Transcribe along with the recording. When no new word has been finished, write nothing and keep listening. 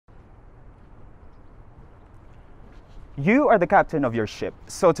You are the captain of your ship.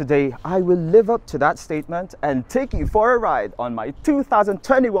 So today, I will live up to that statement and take you for a ride on my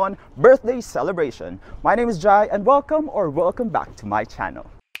 2021 birthday celebration. My name is Jai and welcome back to my channel.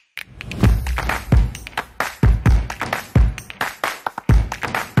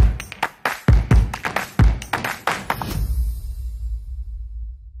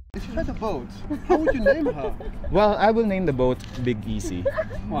 If you had a boat, how would you name her? Well, I will name the boat Big Easy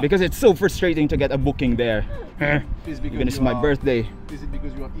because it's so frustrating to get a booking there. Even it's my birthday. Is it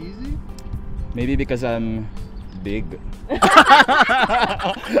because you are easy? Maybe because I'm big.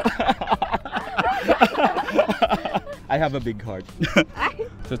 I have a big heart.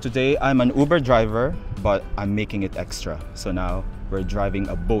 So today I'm an Uber driver, but I'm making it extra. So now we're driving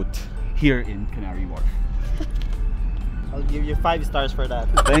a boat here in Canary Wharf. I'll give you 5 stars for that.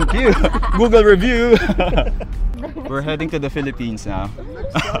 Thank you. Google review. We're heading to the Philippines now.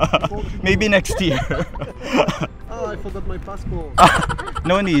 Maybe next year. Oh, I forgot my passport.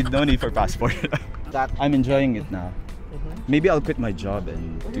 No need for passport. I'm enjoying it now. Maybe I'll quit my job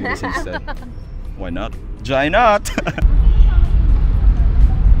and do this instead. Why not? Why not?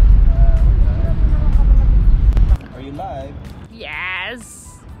 Are you live?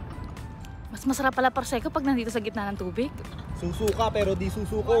 Yes! Mas masarap pala Prosecco pag nandito sa gitna ng tubig. Susuka pero di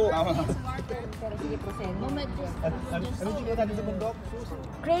susuko. Pero sige, Prosecco. Ano dito natin sa bundok?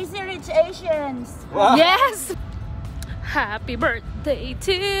 Crazy Rich Asians! Wow. Yes! Happy birthday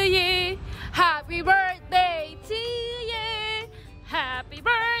to you! Happy birthday to you! Happy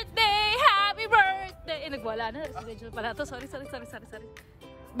birthday! Happy birthday! Nagwala na. Residential pala to. Sorry.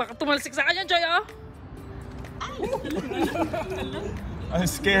 Baka tumalsik sa kanya, Joy, oh! I'm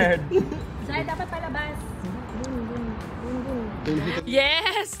scared. Jai, dapat palabas.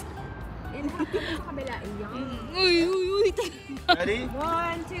 Yes! Inhapit sa kabila. Uy! Ready?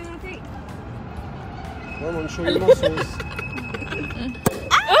 1, 2, 3. Come on, show your muscles.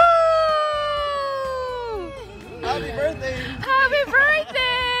 Oh! Happy birthday! Happy birthday!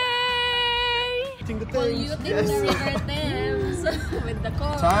 Eating the things. Yes. The river Thames with the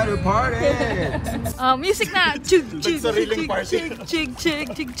core. Time to party! Music na! Chig! Sariling party.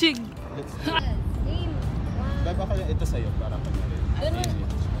 Chig! Baba kaya ito sa'yo para pag-nari.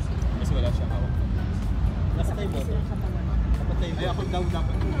 Kasi wala siyang hawak. Nasa tayo boto. Ay, ako daw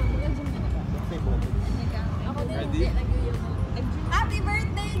dapat. Ready? Happy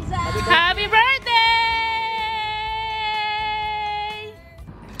birthday, Jai! Happy birthday!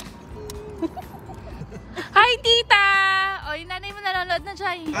 Hi, Tita! O, yung nanay mo nanonood na,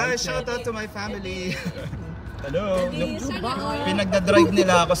 Jai. Hi, shout out to my family. Hello. Pinagdadrive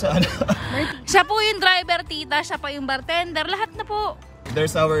nila ako sa ano. Siya po yung driver, Tita. Siya pa yung bartender. Lahat na po.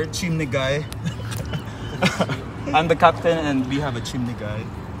 There's our chimney guy. I'm the captain and we have a chimney guy.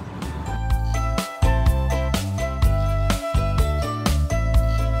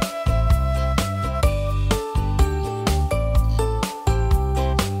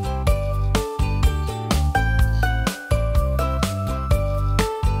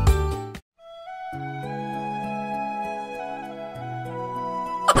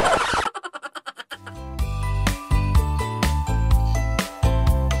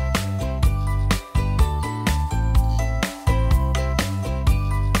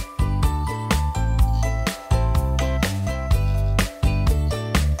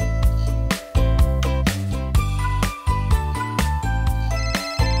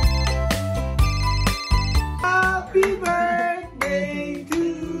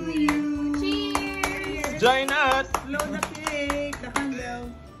 Join us! Blow the cake, the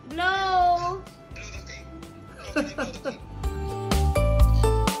candle. Blow!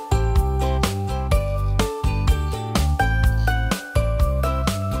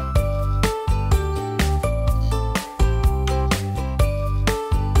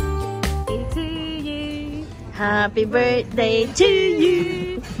 Happy birthday to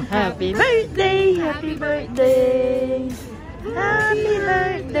you. Happy birthday, happy birthday. Happy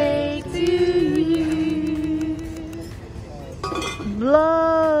birthday to you.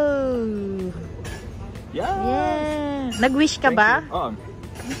 Blow. Yeah. Nag-wish ka ba? Oh.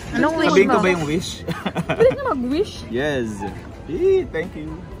 Anong wish Sabihin mo? ko ba yung wish? Pwede ka mag-wish? Yes. Thank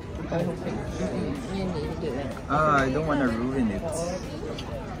you. I don't want to ruin it.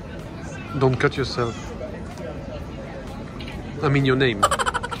 Don't cut yourself. I mean your name.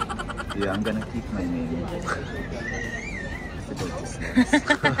 Yeah, I'm gonna keep my name.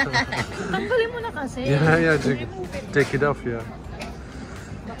 Tanggalin mo na kasi. Yeah, take it off, yeah.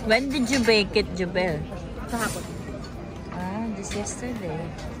 When did you bake it, Jobelle? Kahapon. Just yesterday.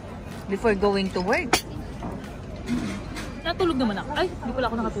 Before going to work. Natulog naman ako. Ay, hindi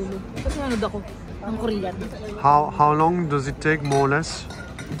pala ako nakatulog. Kasi nanood ako ng Korean. How long does it take, more or less?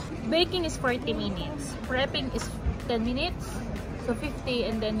 Baking is 40 minutes. Prepping is 10 minutes. So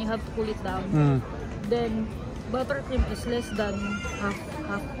 50, and then you have to cool it down. Then buttercream is less than half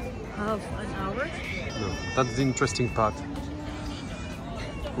an hour. No, that's the interesting part.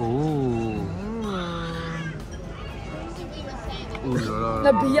 Ooh. Ooh la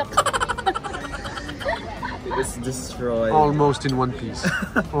la. Nabiyak. It's destroyed. Almost in one piece.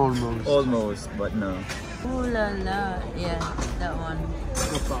 Almost. Almost, but no. Ooh la la. Yeah, that one.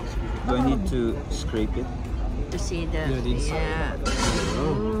 Do I need to scrape it? To see the... Yeah.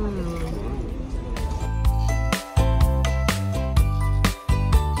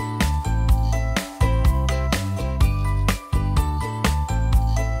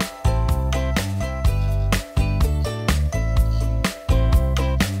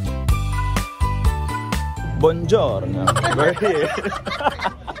 Buongiorno. We're here.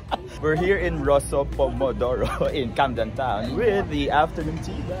 We're here in Rosso Pomodoro in Camden Town with the afternoon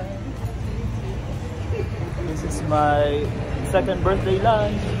tea bag. This is my second birthday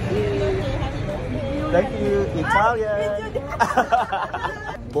lunch. Thank you, Italian.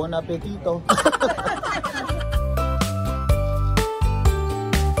 Buon appetito.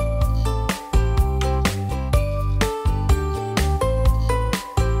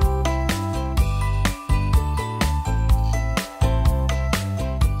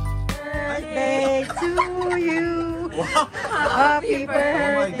 Happy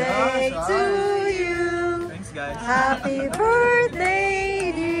birthday to you. Thanks, guys. Happy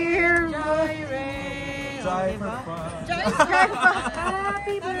birthday, dear Try for fun.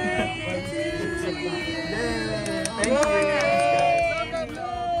 Happy birthday to you. Thank you.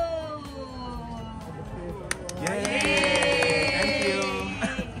 Yay! Thank you.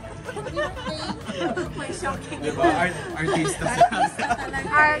 Diba? Artista siya.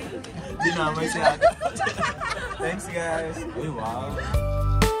 Dinamay siya. Thanks, guys. Uy, wow.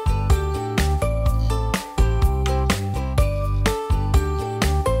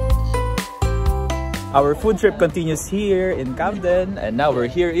 Our food trip continues here in Camden, and now we're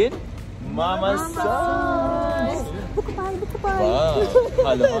here in Mama's house. Wow,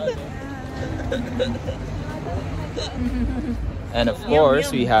 halo-halo. And of course,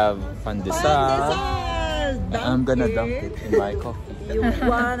 we have pandesal. I'm gonna dump it in my coffee. You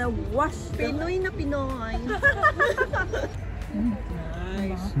wanna wash Pinoy na Pinoy.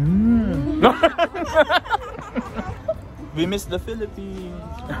 Nice. We miss the Philippines.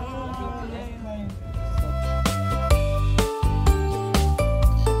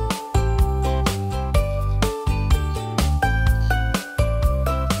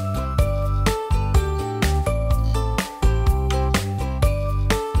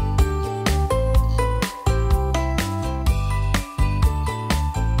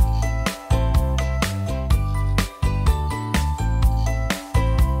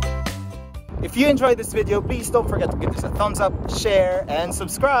 If you enjoyed this video, please don't forget to give this a thumbs up, share, and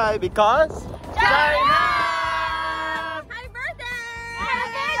subscribe because... Happy birthday!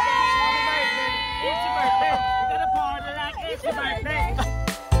 Happy birthday! It's your birthday! We're gonna party like it's your birthday!